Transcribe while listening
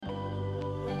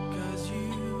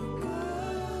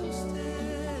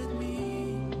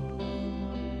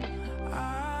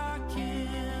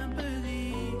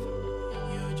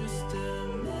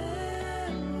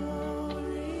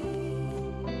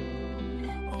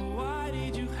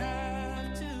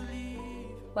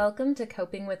Welcome to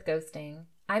Coping with Ghosting.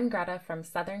 I'm Greta from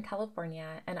Southern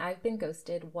California, and I've been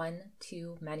ghosted one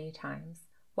too many times.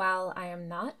 While I am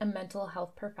not a mental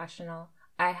health professional,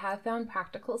 I have found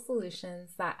practical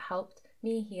solutions that helped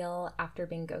me heal after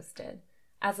being ghosted.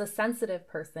 As a sensitive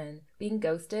person, being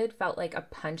ghosted felt like a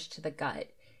punch to the gut.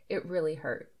 It really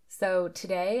hurt. So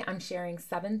today I'm sharing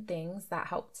 7 things that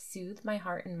helped soothe my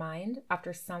heart and mind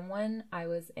after someone I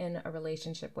was in a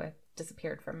relationship with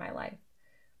disappeared from my life.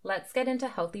 Let's get into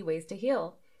healthy ways to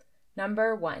heal.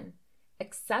 Number 1,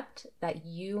 accept that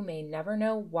you may never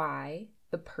know why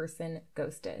the person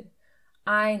ghosted.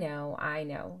 I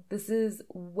know. This is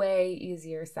way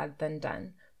easier said than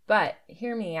done, but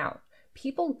hear me out.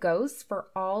 People ghost for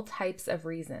all types of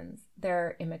reasons.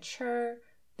 They're immature,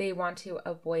 they want to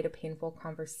avoid a painful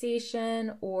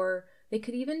conversation, or they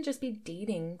could even just be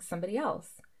dating somebody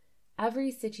else.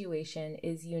 Every situation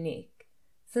is unique.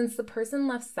 Since the person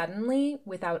left suddenly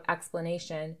without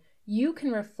explanation, you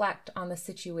can reflect on the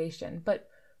situation, but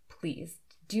please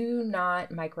do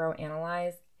not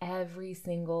microanalyze every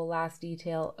single last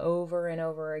detail over and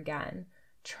over again.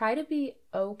 Try to be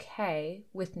okay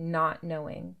with not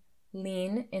knowing.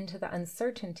 Lean into the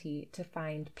uncertainty to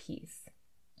find peace.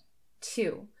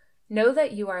 2, know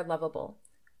that you are lovable.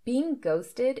 Being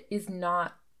ghosted is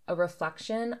not a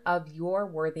reflection of your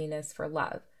worthiness for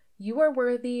love. You are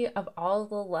worthy of all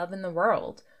the love in the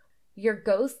world. Your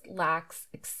ghost lacks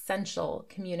essential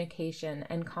communication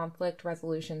and conflict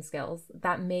resolution skills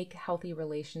that make healthy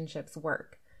relationships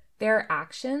work. Their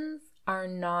actions are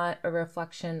not a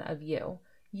reflection of you.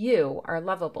 You are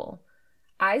lovable.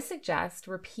 I suggest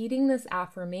repeating this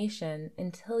affirmation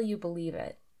until you believe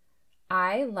it.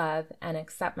 I love and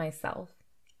accept myself.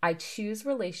 I choose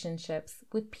relationships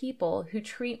with people who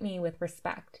treat me with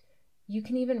respect. You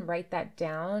can even write that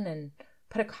down and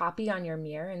put a copy on your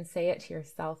mirror and say it to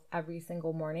yourself every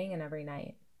single morning and every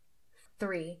night.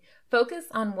 3, focus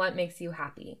on what makes you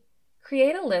happy.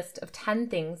 Create a list of 10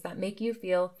 things that make you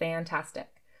feel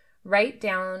fantastic. Write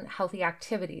down healthy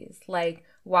activities like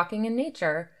walking in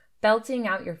nature, belting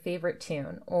out your favorite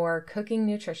tune, or cooking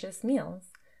nutritious meals.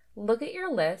 Look at your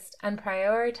list and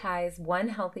prioritize one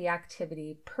healthy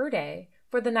activity per day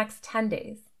for the next 10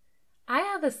 days. I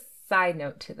have a side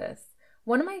note to this.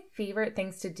 One of my favorite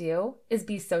things to do is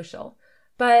be social,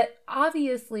 but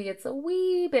obviously it's a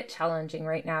wee bit challenging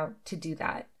right now to do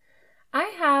that. I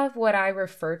have what I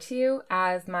refer to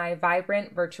as my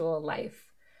vibrant virtual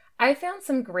life. I found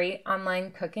some great online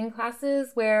cooking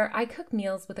classes where I cook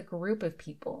meals with a group of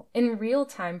people in real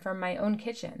time from my own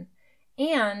kitchen,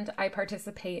 and I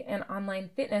participate in online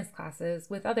fitness classes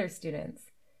with other students.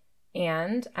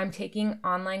 And I'm taking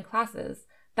online classes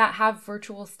that have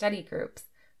virtual study groups.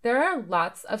 There are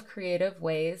lots of creative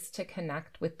ways to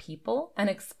connect with people and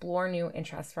explore new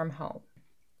interests from home.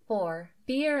 4,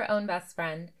 be your own best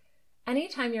friend.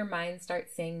 Anytime your mind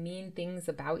starts saying mean things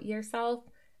about yourself,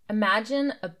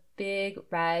 imagine a big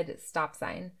red stop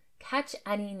sign. Catch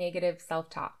any negative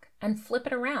self-talk and flip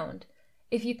it around.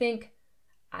 If you think,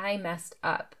 I messed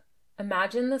up,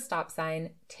 imagine the stop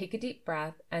sign, take a deep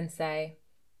breath, and say,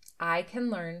 I can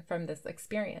learn from this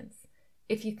experience.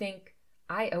 If you think,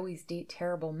 I always date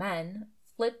terrible men,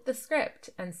 flip the script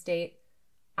and state,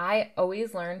 I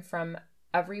always learn from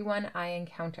everyone I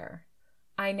encounter.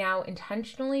 I now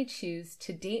intentionally choose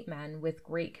to date men with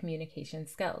great communication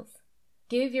skills.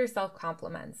 Give yourself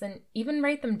compliments and even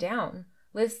write them down.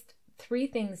 List 3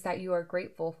 things that you are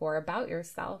grateful for about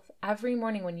yourself every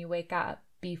morning when you wake up,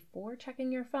 before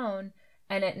checking your phone,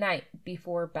 and at night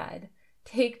before bed.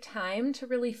 Take time to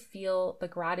really feel the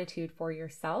gratitude for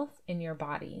yourself in your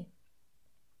body.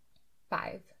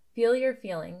 5, feel your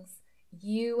feelings.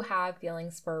 You have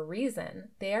feelings for a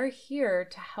reason. They are here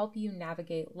to help you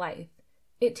navigate life.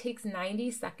 It takes 90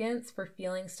 seconds for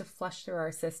feelings to flush through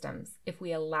our systems if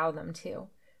we allow them to.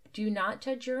 Do not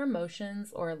judge your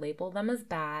emotions or label them as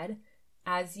bad.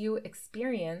 As you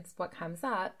experience what comes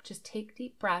up, just take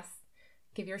deep breaths,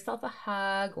 give yourself a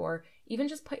hug, or even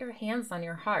just put your hands on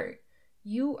your heart.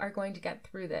 You are going to get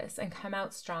through this and come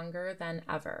out stronger than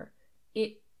ever.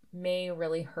 It may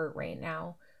really hurt right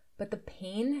now, but the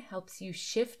pain helps you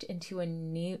shift into a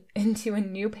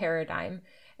new paradigm.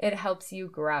 It helps you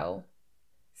grow.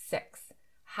 6,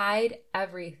 hide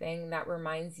everything that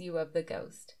reminds you of the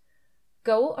ghost.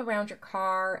 Go around your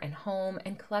car and home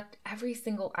and collect every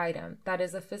single item that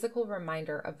is a physical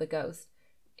reminder of the ghost.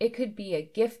 It could be a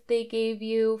gift they gave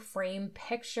you, framed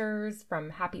pictures from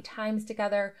happy times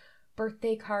together,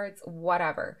 birthday cards,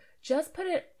 whatever. Just put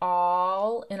it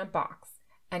all in a box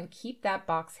and keep that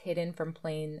box hidden from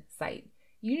plain sight.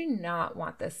 You do not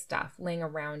want this stuff laying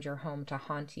around your home to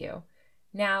haunt you.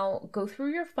 Now, go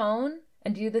through your phone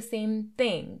And do the same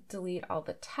thing. Delete all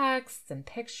the texts and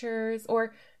pictures,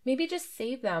 or maybe just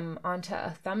save them onto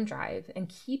a thumb drive and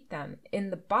keep them in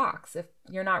the box if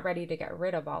you're not ready to get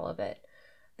rid of all of it.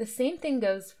 The same thing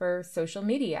goes for social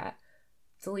media.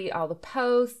 Delete all the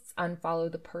posts,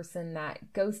 unfollow the person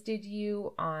that ghosted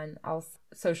you on all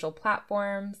social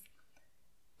platforms,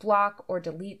 block or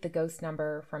delete the ghost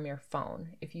number from your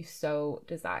phone if you so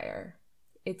desire.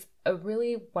 It's a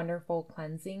really wonderful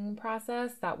cleansing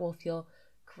process that will feel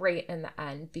great in the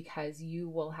end because you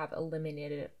will have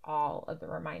eliminated all of the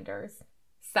reminders.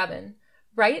 7,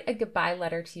 write a goodbye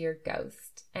letter to your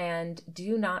ghost and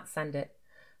do not send it.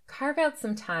 Carve out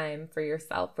some time for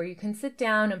yourself where you can sit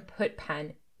down and put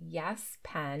pen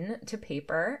to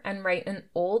paper and write an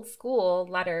old school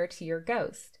letter to your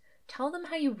ghost. Tell them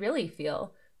how you really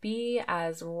feel. Be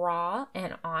as raw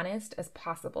and honest as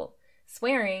possible.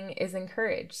 Swearing is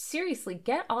encouraged. Seriously,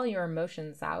 get all your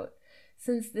emotions out.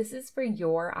 Since this is for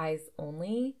your eyes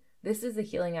only, this is a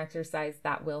healing exercise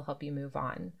that will help you move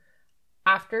on.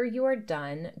 After you are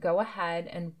done, go ahead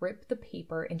and rip the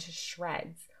paper into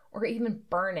shreds or even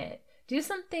burn it. Do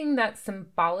something that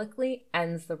symbolically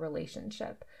ends the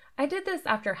relationship. I did this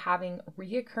after having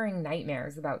reoccurring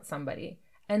nightmares about somebody,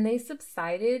 and they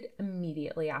subsided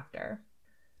immediately after.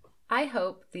 I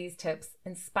hope these tips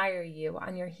inspire you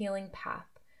on your healing path.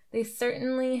 They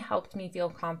certainly helped me feel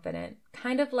confident,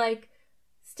 kind of like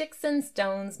sticks and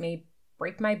stones may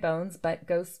break my bones, but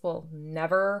ghosts will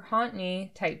never haunt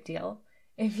me type deal.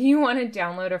 If you want to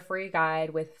download a free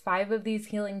guide with 5 of these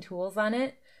healing tools on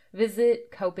it,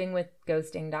 visit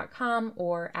copingwithghosting.com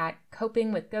or at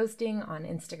copingwithghosting on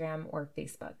Instagram or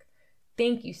Facebook.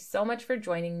 Thank you so much for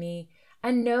joining me.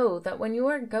 And know that when you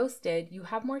are ghosted, you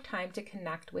have more time to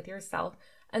connect with yourself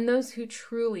and those who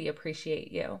truly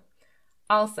appreciate you.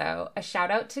 Also, a shout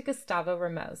out to Gustavo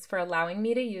Ramos for allowing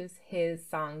me to use his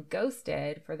song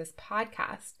Ghosted for this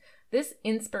podcast. This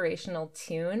inspirational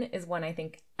tune is one I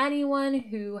think anyone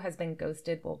who has been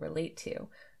ghosted will relate to.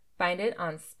 Find it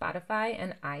on Spotify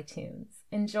and iTunes.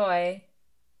 Enjoy!